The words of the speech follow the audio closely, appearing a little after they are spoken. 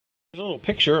Here's a little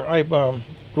picture. I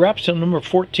wrapped some number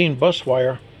 14 bus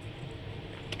wire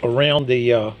around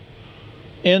the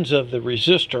ends of the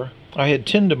resistor. I had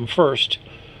tinned them first.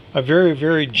 I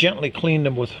very gently cleaned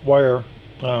them with wire,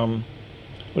 what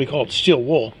do you call it, steel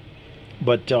wool.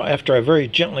 But after I very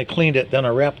gently cleaned it, then I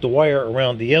wrapped the wire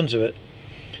around the ends of it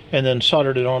and then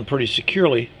soldered it on pretty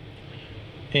securely.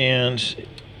 And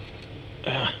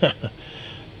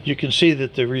you can see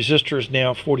that the resistor is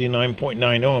now 49.9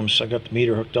 ohms. I got the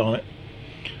meter hooked on it.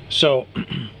 So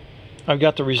I've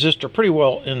got the resistor pretty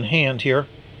well in hand here.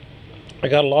 I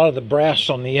got a lot of the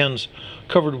brass on the ends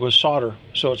covered with solder,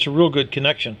 so it's a real good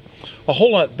connection. A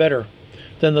whole lot better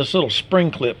than this little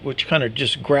spring clip, which kind of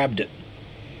just grabbed it.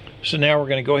 So now we're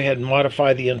going to go ahead and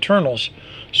modify the internals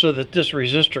so that this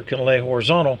resistor can lay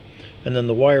horizontal, and then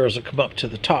the wires will come up to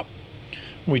the top.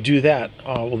 When we do that,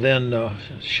 we'll then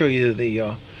show you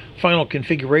the final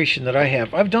configuration that I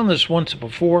have. I've done this once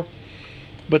before,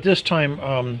 but this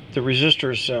time the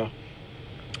resistor's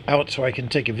out, so I can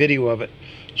take a video of it,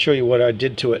 show you what I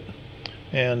did to it,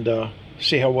 and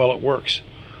see how well it works.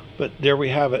 But there we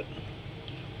have it.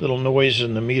 Little noise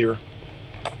in the meter.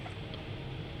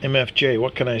 MFJ,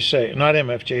 what can I say? Not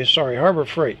MFJ, sorry, Harbor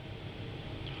Freight.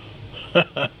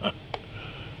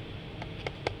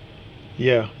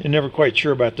 Yeah, you're never quite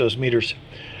sure about those meters.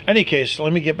 Any case,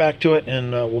 let me get back to it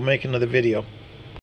and we'll make another video.